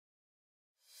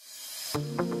Mewakili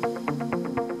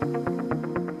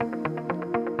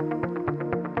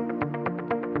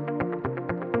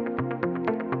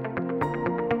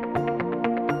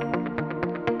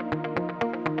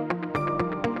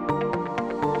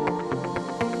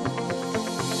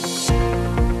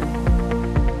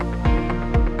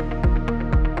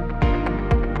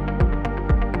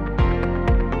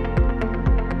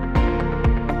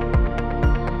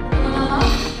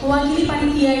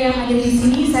panitia yang ada di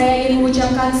sini, saya ingin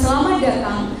mengucapkan selamat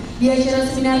datang di acara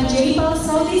seminar JPAL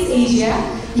Southeast Asia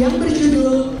yang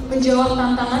berjudul Menjawab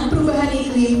Tantangan Perubahan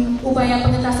Iklim, Upaya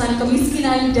Pengentasan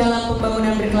Kemiskinan dalam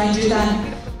Pembangunan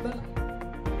Berkelanjutan.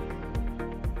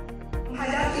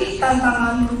 Menghadapi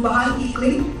tantangan perubahan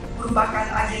iklim merupakan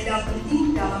agenda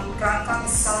penting dalam kerangka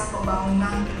besar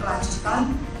pembangunan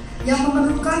berkelanjutan yang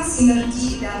memerlukan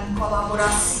sinergi dan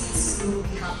kolaborasi seluruh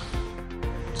pihak.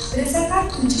 Berdasarkan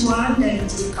tujuan dari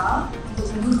JPAL untuk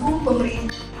mendukung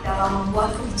pemerintah dalam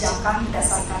membuat kebijakan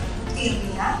berdasarkan bukti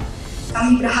ilmiah,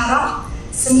 kami berharap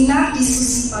seminar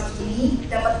diskusi pagi ini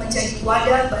dapat menjadi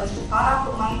wadah bagi para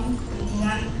pemangku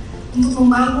kepentingan untuk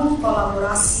membangun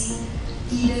kolaborasi,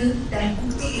 ide, dan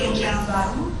bukti ilmiah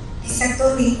baru di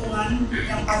sektor lingkungan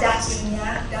yang pada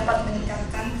akhirnya dapat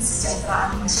meningkatkan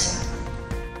kesejahteraan masyarakat.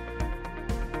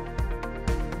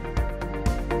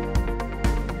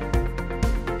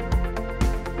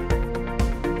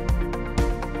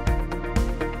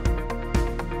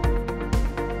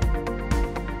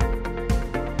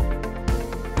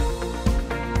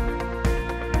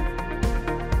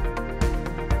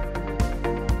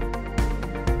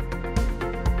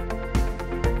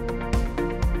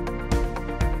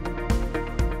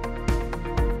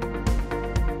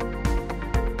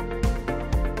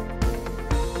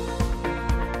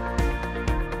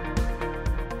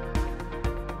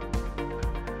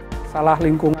 Masalah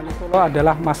lingkungan itu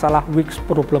adalah masalah weak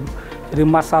problem. Jadi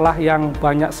masalah yang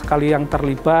banyak sekali yang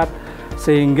terlibat,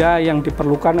 sehingga yang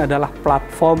diperlukan adalah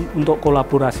platform untuk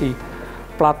kolaborasi.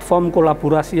 Platform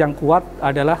kolaborasi yang kuat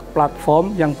adalah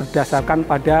platform yang berdasarkan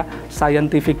pada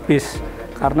scientific base.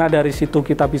 Karena dari situ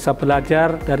kita bisa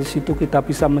belajar, dari situ kita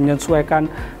bisa menyesuaikan,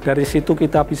 dari situ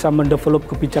kita bisa mendevelop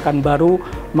kebijakan baru,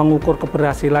 mengukur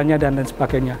keberhasilannya dan lain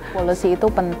sebagainya. Policy itu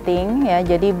penting ya,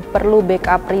 jadi perlu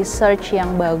backup research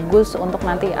yang bagus untuk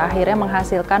nanti akhirnya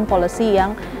menghasilkan policy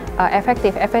yang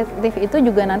efektif. Efektif itu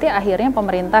juga nanti akhirnya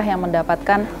pemerintah yang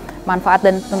mendapatkan manfaat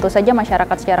dan tentu saja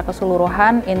masyarakat secara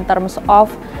keseluruhan in terms of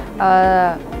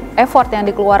effort yang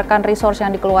dikeluarkan, resource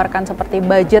yang dikeluarkan seperti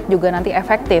budget juga nanti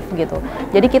efektif gitu.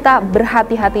 Jadi kita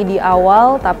berhati-hati di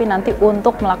awal, tapi nanti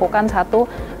untuk melakukan satu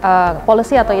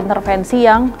policy atau intervensi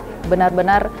yang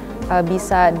benar-benar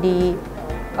bisa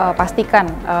dipastikan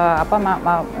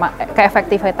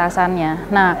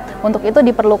keefektivitasannya. Nah, untuk itu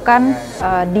diperlukan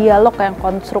dialog yang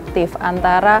konstruktif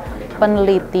antara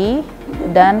peneliti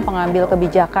dan pengambil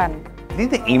kebijakan. I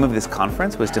think the aim of this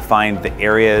conference was to find the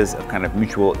areas of kind of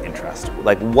mutual interest.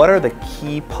 Like, what are the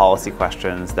key policy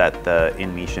questions that the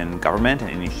Indonesian government and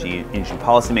Indonesian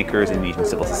policymakers, Indonesian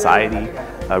civil society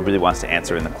really wants to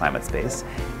answer in the climate space?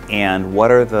 And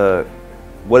what is the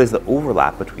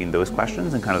overlap between those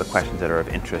questions and kind of the questions that are of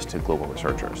interest to global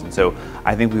researchers? And so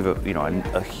I think we've,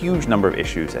 a huge number of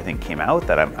issues I think came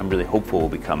out that I'm really hopeful will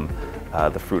become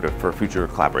the fruit for future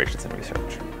collaborations and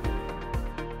research.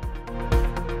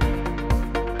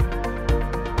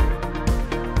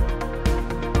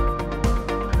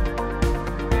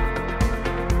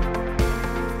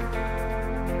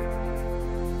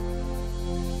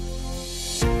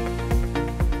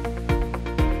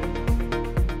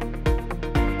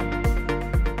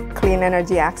 Clean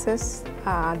energy access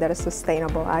that is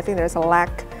sustainable. I think there's a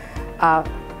lack,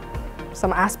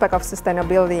 some aspect of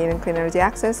sustainability in clean energy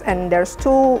access, and there's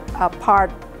two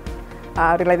parts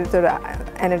related to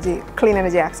the clean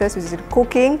energy access, which is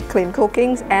cooking, clean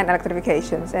cookings, and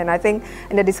electrifications. And I think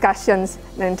in the discussions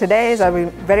in today's are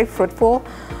very fruitful.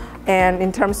 And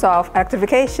in terms of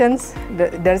electrifications,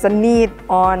 there's a need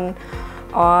on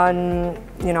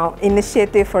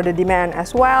initiative for the demand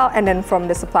as well, and then from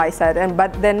the supply side.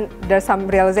 But then there's some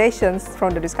realizations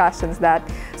from the discussions that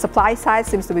supply side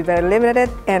seems to be very limited,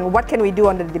 and what can we do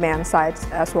on the demand side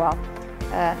as well?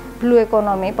 Blue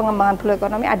economy, pengembangan blue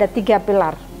economy ada 3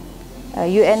 pilar.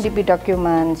 UNDP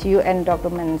documents, UN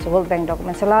documents, World Bank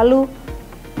documents selalu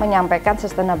menyampaikan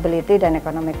sustainability dan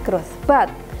economic growth. But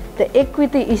the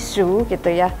equity issue gitu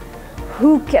ya,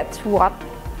 who gets what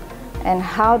and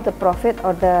how the profit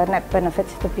or the net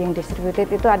benefits itu being distributed,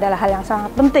 itu adalah hal yang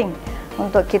sangat penting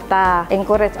untuk kita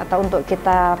encourage atau untuk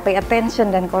kita pay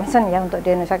attention dan concern ya untuk di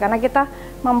Indonesia, karena kita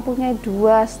mempunyai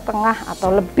 2,5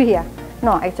 atau lebih ya,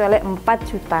 no actually 4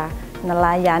 juta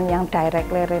nelayan yang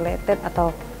directly related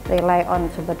atau rely on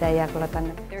sumber daya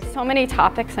kelautan. There's so many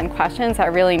topics and questions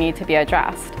that really need to be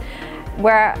addressed.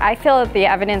 Where I feel that the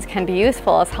evidence can be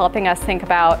useful is helping us think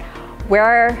about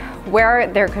where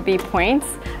there could be points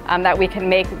that we can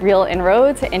make real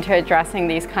inroads into addressing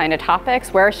these kind of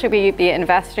topics. Where should we be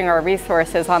investing our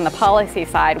resources on the policy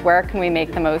side? Where can we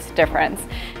make the most difference?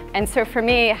 And so for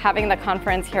me, having the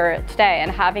conference here today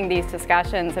and having these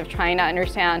discussions of trying to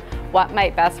understand what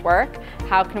might best work,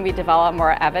 how can we develop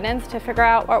more evidence to figure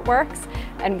out what works,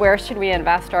 and where should we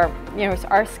invest our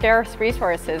scarce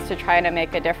resources to try to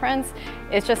make a difference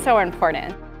is just so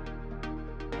important.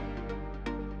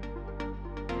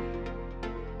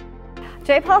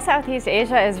 JPAL Southeast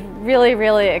Asia is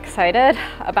really excited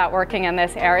about working in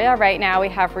this area. Right now we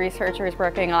have researchers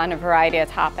working on a variety of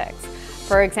topics.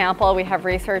 For example, we have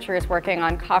researchers working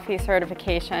on coffee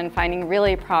certification, finding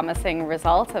really promising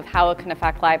results of how it can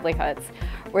affect livelihoods.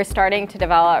 We're starting to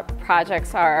develop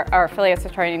projects, our affiliates are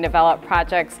starting to develop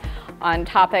projects on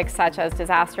topics such as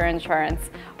disaster insurance.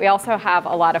 We also have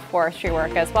a lot of forestry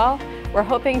work as well. We're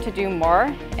hoping to do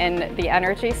more in the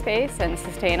energy space and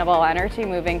sustainable energy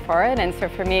moving forward. And so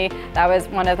for me, that was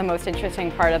one of the most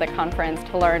interesting part of the conference,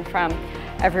 to learn from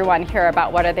everyone here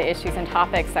about what are the issues and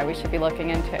topics that we should be looking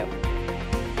into.